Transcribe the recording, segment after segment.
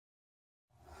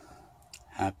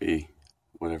Happy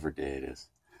whatever day it is.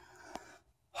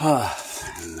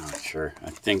 I'm not sure. I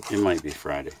think it might be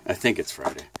Friday. I think it's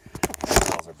Friday. The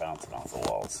walls are bouncing off the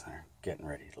walls. They're getting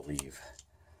ready to leave.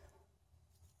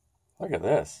 Look at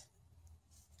this.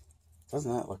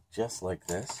 Doesn't that look just like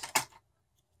this?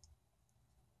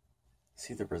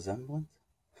 See the resemblance?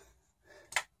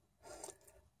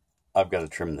 I've got to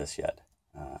trim this yet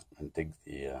and dig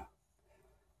the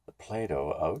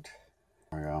Play-Doh out.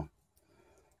 There we go.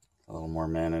 A little more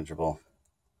manageable.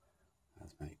 Not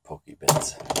as many pokey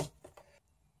bits.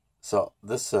 So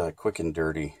this quick and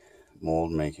dirty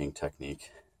mold making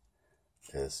technique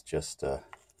is just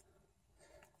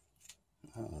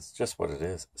that's just what it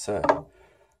is. So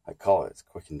I call it, it's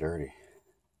quick and dirty,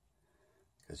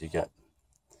 because you get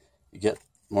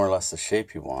more or less the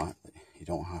shape you want. You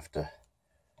don't have to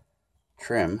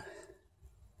trim,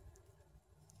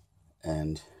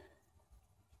 and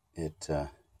it's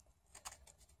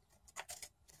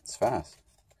fast.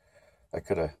 I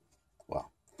could have,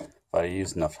 well, if I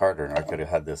used enough hardener, I could have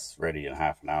had this ready in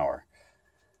half an hour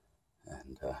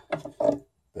and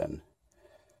been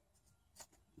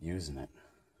using it.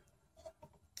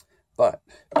 But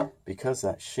because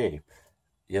that shape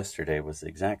yesterday was the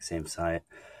exact same size,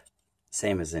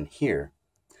 same as in here,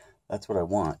 that's what I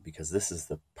want, because this is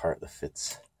the part that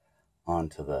fits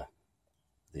onto the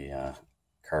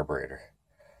carburetor.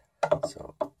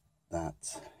 So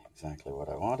that's exactly what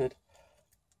I wanted.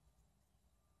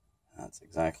 That's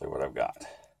exactly what I've got.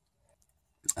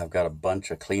 I've got a bunch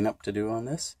of cleanup to do on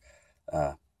this.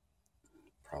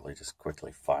 Probably just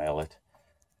quickly file it.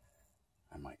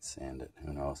 I might sand it,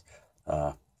 who knows.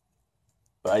 But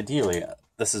ideally,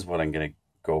 this is what I'm going to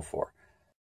go for.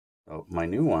 So my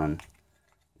new one,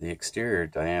 the exterior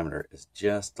diameter is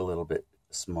just a little bit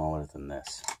smaller than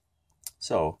this.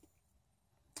 So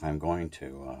I'm going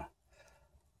to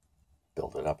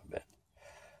build it up a bit.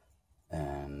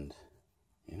 And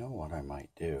you know what I might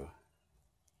do?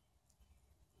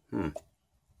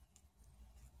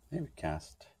 Maybe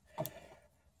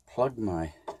plug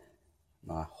my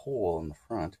hole in the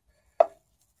front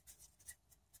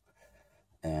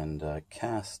and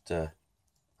cast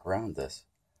around this.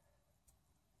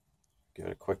 Give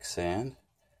it a quick sand,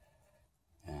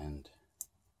 and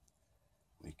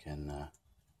we can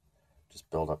just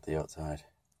build up the outside.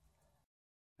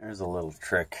 There's a little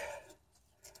trick.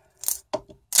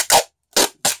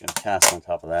 Gonna cast on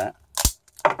top of that.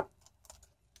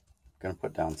 Gonna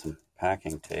put down some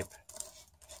packing tape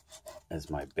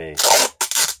as my base,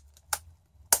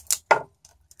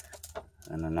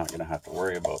 and I'm not gonna have to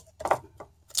worry about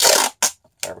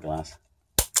fiberglass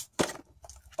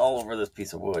all over this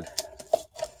piece of wood.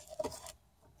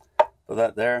 Put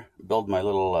that there. Build my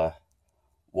little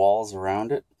walls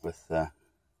around it with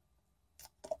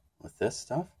this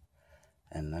stuff,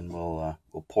 and then we'll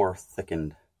pour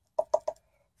thickened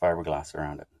fiberglass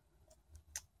around it.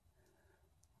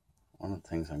 One of the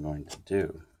things I'm going to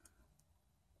do,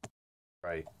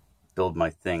 right, build my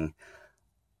thing,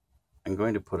 I'm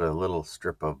going to put a little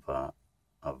strip of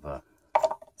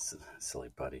silly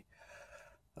buddy,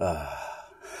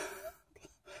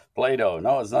 Play-Doh.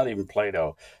 No, it's not even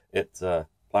Play-Doh. It's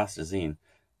plasticine.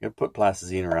 I'm going to put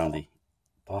plasticine around the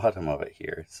bottom of it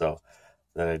here, so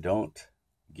that I don't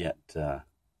get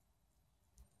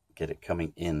it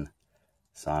coming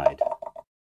inside.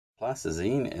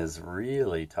 Plasticine is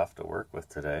really tough to work with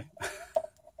today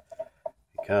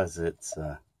because it's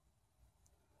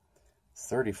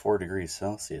 34 degrees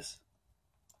Celsius,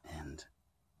 and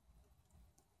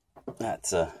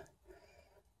that's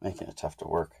making it tough to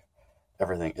work.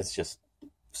 Everything, it's just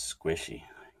squishy,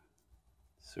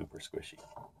 super squishy.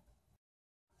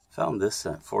 Found this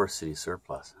at Forest City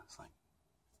Surplus. It's like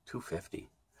 $2.50.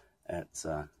 It's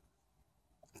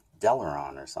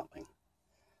Deleron or something.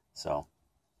 So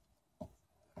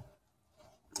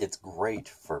it's great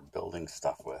for building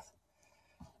stuff with.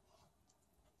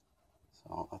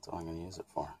 So that's what I'm going to use it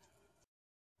for.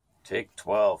 Take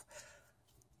 12.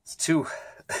 It's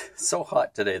so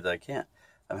hot today that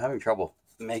I'm having trouble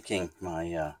making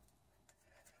my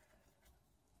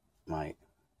my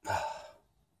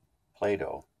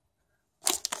Play-Doh.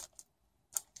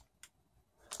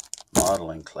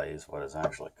 Modeling clay is what it's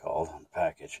actually called on the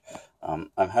package. I'm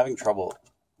having trouble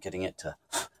getting it to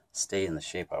stay in the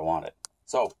shape I want it.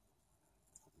 So,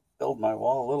 build my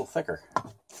wall a little thicker.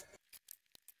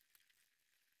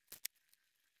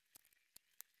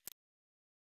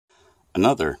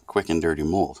 Another quick and dirty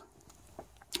mold.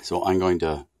 So I'm going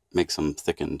to make some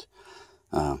thickened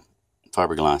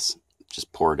fiberglass,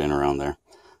 just pour it in around there.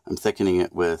 I'm thickening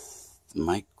it with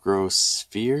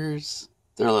microspheres.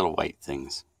 They're little white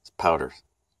things. It's powder.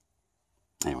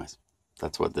 Anyways,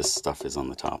 That's what this stuff is on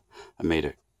the top. I made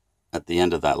it at the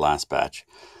end of that last batch.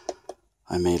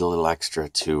 I made a little extra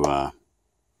to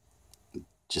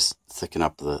just thicken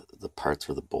up the parts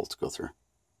where the bolts go through.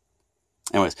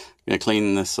 Anyways, I'm going to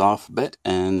clean this off a bit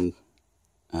and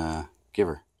give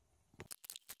her.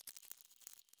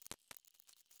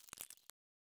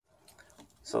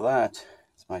 So that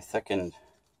is my thickened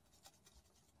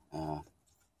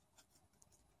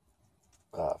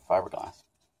fiberglass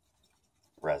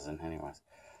resin. Anyways,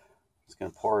 just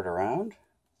going to pour it around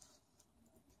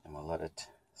and we'll let it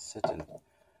sit and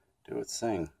do its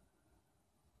thing.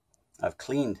 I've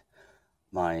cleaned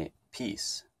my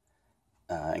piece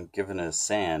and given it a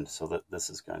sand so that this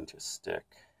is going to stick.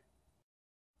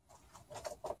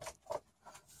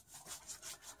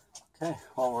 Okay,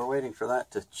 while we're waiting for that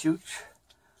to chooch,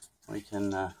 we can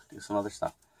do some other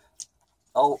stuff.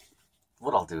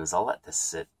 What I'll do is I'll let this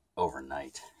sit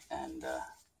overnight and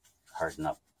harden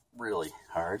up really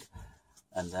hard,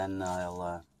 and then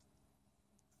I'll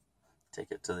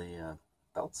take it to the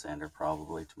belt sander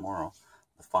probably tomorrow,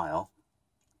 the file,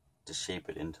 to shape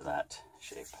it into that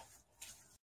shape.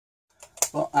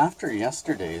 Well, after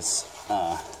yesterday's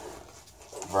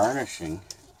varnishing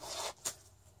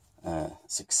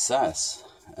success,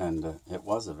 and it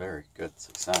was a very good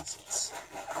success,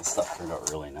 the stuff turned out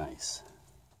really nice.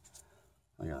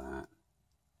 Look at that.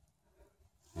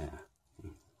 Yeah, you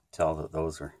can tell that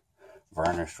those are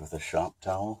varnished with a shop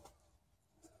towel.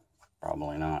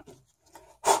 Probably not.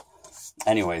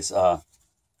 Anyways, I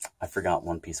forgot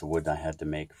one piece of wood I had to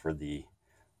make for the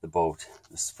boat.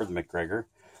 This is for the McGregor.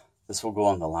 This will go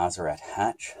on the lazarette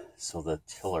hatch, so the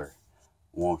tiller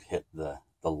won't hit the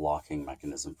locking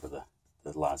mechanism for the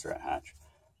lazarette hatch.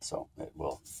 So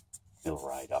it'll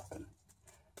ride up and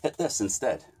hit this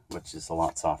instead, which is a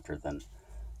lot softer than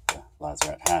the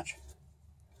lazarette hatch.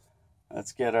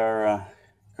 Let's get our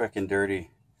quick and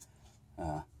dirty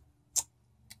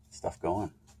stuff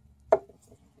going.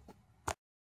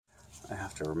 I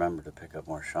have to remember to pick up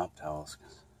more shop towels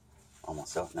because I'm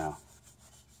almost out now.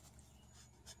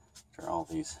 After all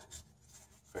these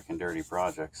quick and dirty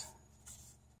projects.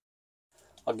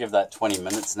 I'll give that 20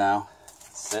 minutes now,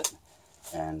 sit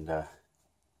and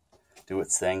do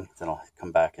its thing. Then I'll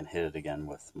come back and hit it again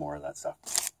with more of that stuff.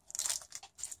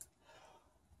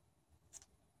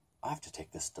 I have to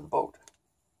take this to the boat.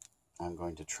 I'm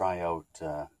going to try out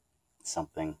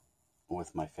something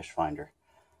with my fish finder.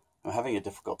 I'm having a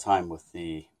difficult time with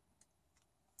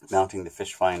mounting the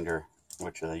fish finder,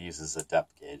 which uses a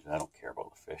depth gauge. I don't care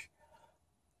about the fish.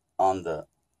 On the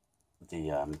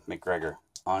McGregor,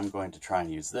 I'm going to try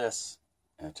and use this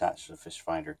and attach the fish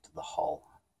finder to the hull.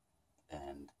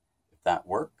 And if that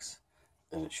works,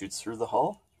 then it shoots through the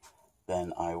hull,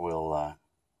 then I will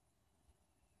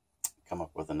come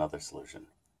up with another solution,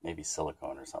 maybe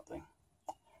silicone or something,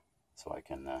 so I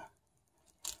can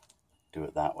do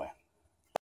it that way.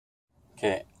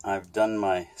 Okay, I've done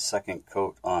my second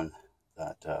coat on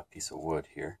that piece of wood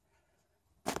here,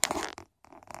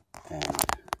 and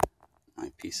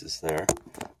my piece is there.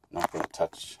 I'm not going to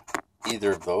touch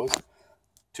either of those.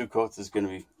 2 coats is going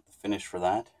to be the finish for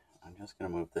that. I'm just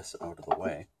going to move this out of the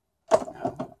way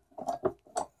now,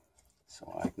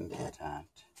 so I can get at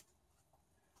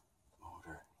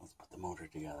motor. Let's put the motor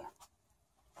together.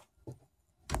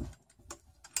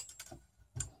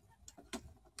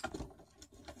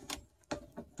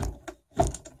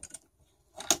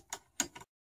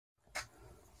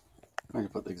 I'm going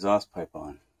to put the exhaust pipe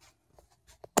on.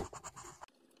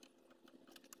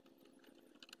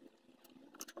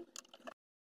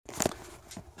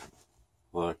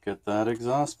 Look at that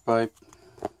exhaust pipe.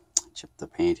 Chipped the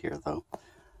paint here though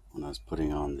when I was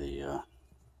putting on the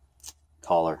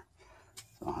collar,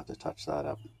 so I'll have to touch that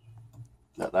up.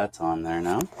 That's on there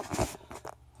now.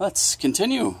 Let's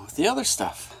continue with the other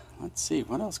stuff. Let's see,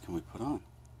 what else can we put on?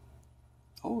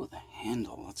 Oh, the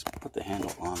handle. Let's put the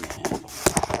handle on the handle.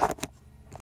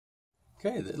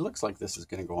 Okay, it looks like this is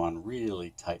going to go on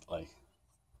really tightly.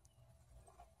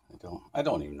 I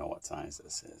don't even know what size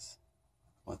this is.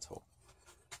 Let's hope.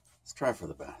 Let's try for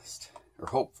the best, or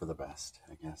hope for the best,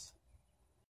 I guess.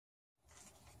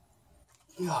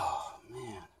 Oh,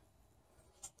 man.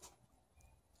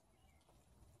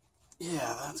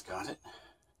 Yeah, that's got it.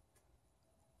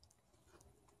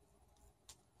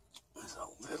 There's a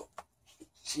little,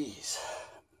 jeez.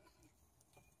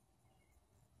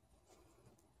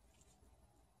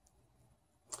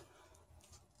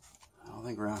 I don't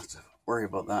think we're going to have to worry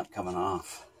about that coming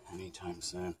off anytime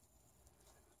soon.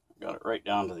 Got it right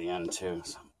down to the end too,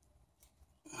 so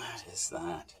that is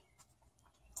that.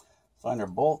 Find our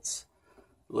bolts,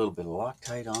 a little bit of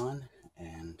Loctite on,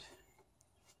 and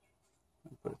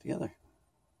put it together.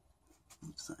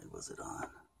 was it on?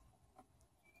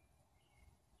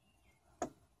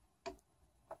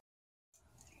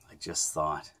 I just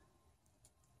thought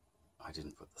I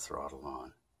didn't put the throttle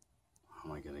on. How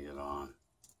am I going to get on?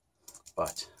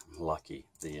 But I'm lucky.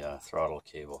 The throttle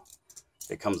cable,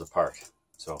 it comes apart,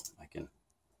 so I can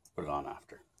put it on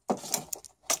after.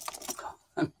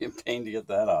 I'm in pain to get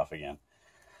that off again.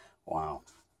 Wow.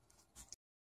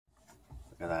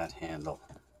 Look at that handle.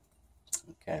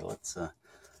 Okay, let's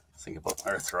think about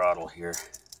our throttle here.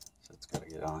 So it's got to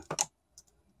get on.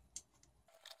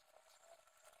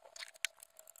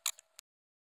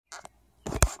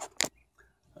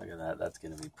 Look at that. That's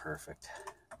going to be perfect.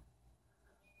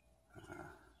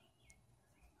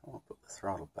 I'll put the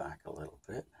throttle back a little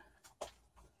bit.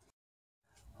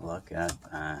 Look at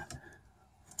that.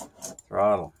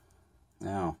 Throttle.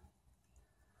 Now,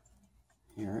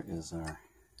 here is our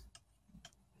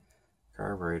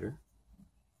carburetor.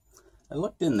 I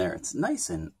looked in there. It's nice,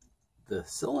 and the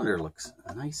cylinder looks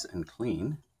nice and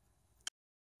clean.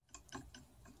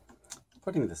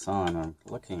 Putting this on, I'm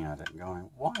looking at it and going,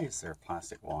 why is there a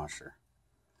plastic washer?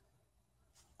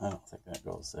 I don't think that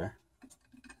goes there.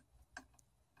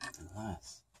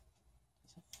 Unless,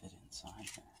 does it fit inside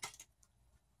there?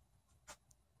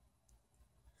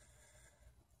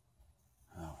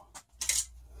 Oh.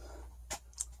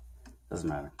 Doesn't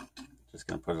matter. Just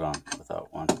going to put it on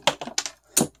without one.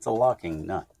 It's a locking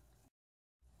nut.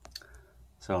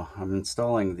 So I'm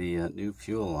installing the new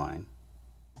fuel line.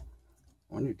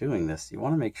 When you're doing this, you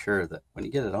want to make sure that when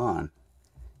you get it on,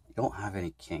 you don't have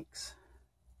any kinks.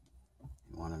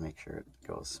 You want to make sure it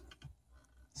goes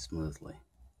smoothly.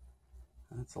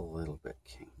 That's a little bit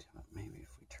kinked, but maybe if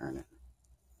we turn it.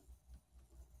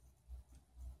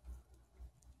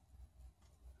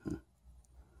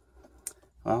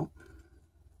 Well,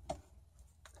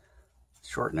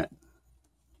 shorten it.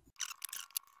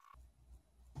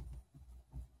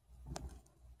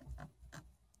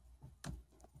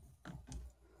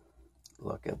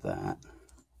 Look at that.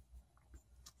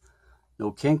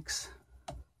 No kinks.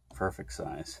 Perfect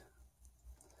size.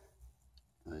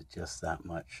 It was just that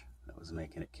much that was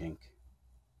making it kink.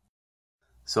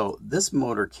 So this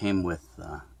motor came with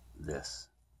this.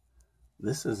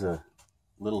 This is a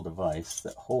little device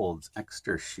that holds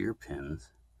extra shear pins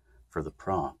for the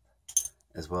prop,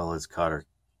 as well as cotter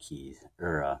keys,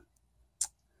 or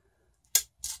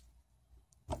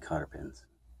cotter pins.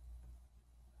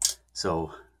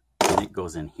 So it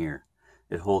goes in here.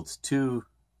 It holds 2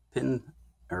 pin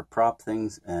or prop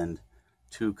things and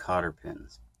 2 cotter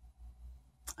pins.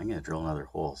 I'm going to drill another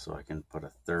hole so I can put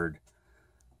a 3rd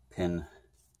pin,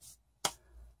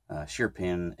 shear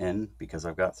pin in, because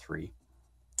I've got 3.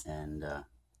 And yeah,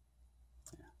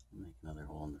 make another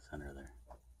hole in the center there.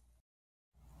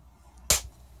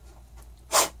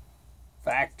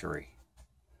 Factory.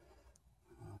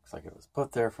 Looks like it was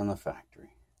put there from the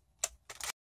factory.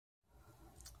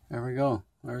 There we go.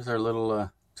 There's our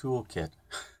little tool kit.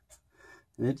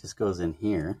 And it just goes in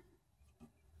here.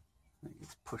 It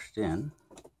gets pushed in.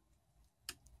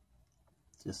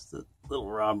 Just the little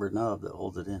rubber nub that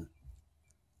holds it in.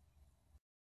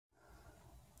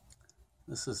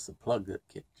 This is the plug that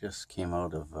just came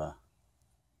out of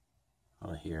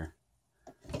here.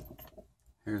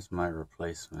 Here's my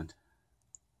replacement.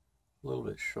 A little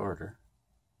bit shorter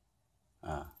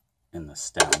in the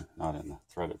stem, not in the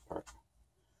threaded part.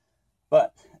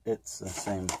 But it's the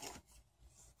same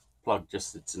plug,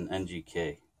 just it's an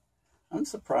NGK. I'm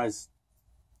surprised,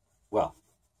 well,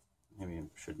 maybe I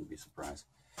shouldn't be surprised.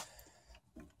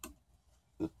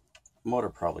 The motor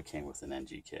probably came with an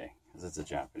NGK, because it's a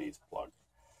Japanese plug.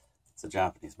 It's a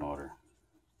Japanese motor.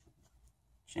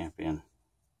 Champion.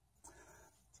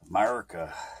 It's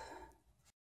America.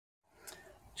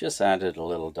 Just added a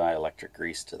little dielectric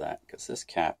grease to that, because this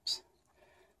cap's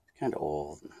kind of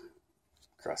old and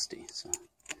crusty, so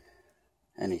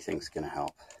anything's going to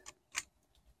help.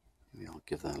 Maybe I'll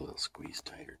give that a little squeeze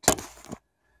tighter too.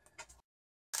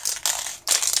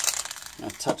 I'm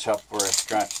going to touch up where I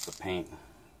scratched the paint.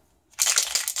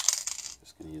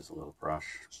 Just going to use a little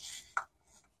brush.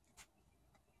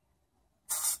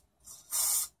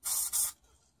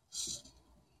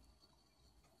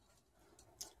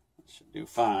 That should do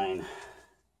fine.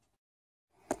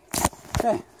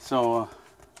 Okay, so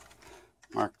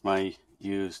mark my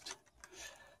used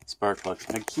spark plugs.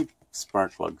 I keep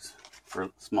spark plugs for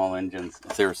small engines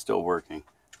if they're still working.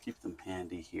 Keep them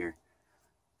handy here,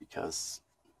 because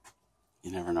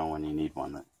you never know when you need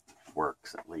one that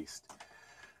works, at least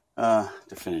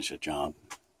to finish a job.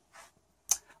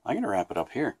 I'm gonna wrap it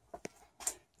up here.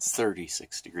 It's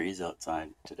 36 degrees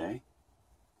outside today,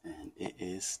 and it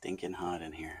is stinking hot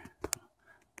in here.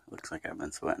 Look looks like I've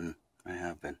been sweating. I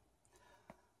have been.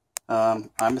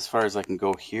 I'm as far as I can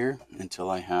go here until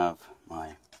I have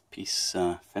my piece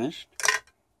finished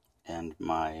and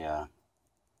my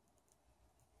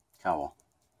cowl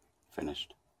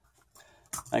finished.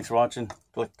 Thanks for watching.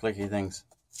 Clicky things.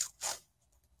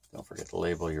 Don't forget to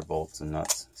label your bolts and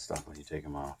nuts and stuff when you take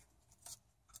them off.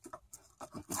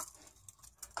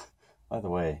 By the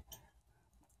way,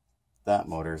 that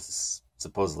motor is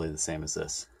supposedly the same as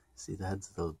this. See the heads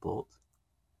of those bolts?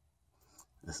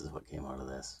 This is what came out of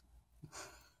this.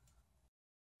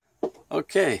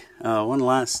 Okay, one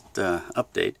last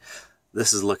update.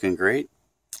 This is looking great.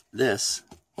 This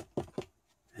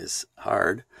is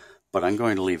hard, but I'm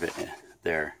going to leave it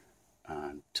there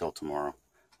until tomorrow.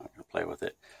 I'm going to play with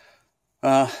it.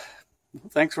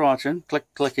 Thanks for watching.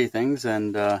 Clicky things,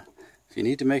 and if you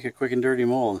need to make a quick and dirty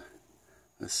mold,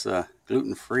 this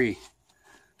gluten-free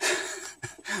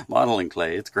modeling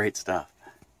clay, it's great stuff.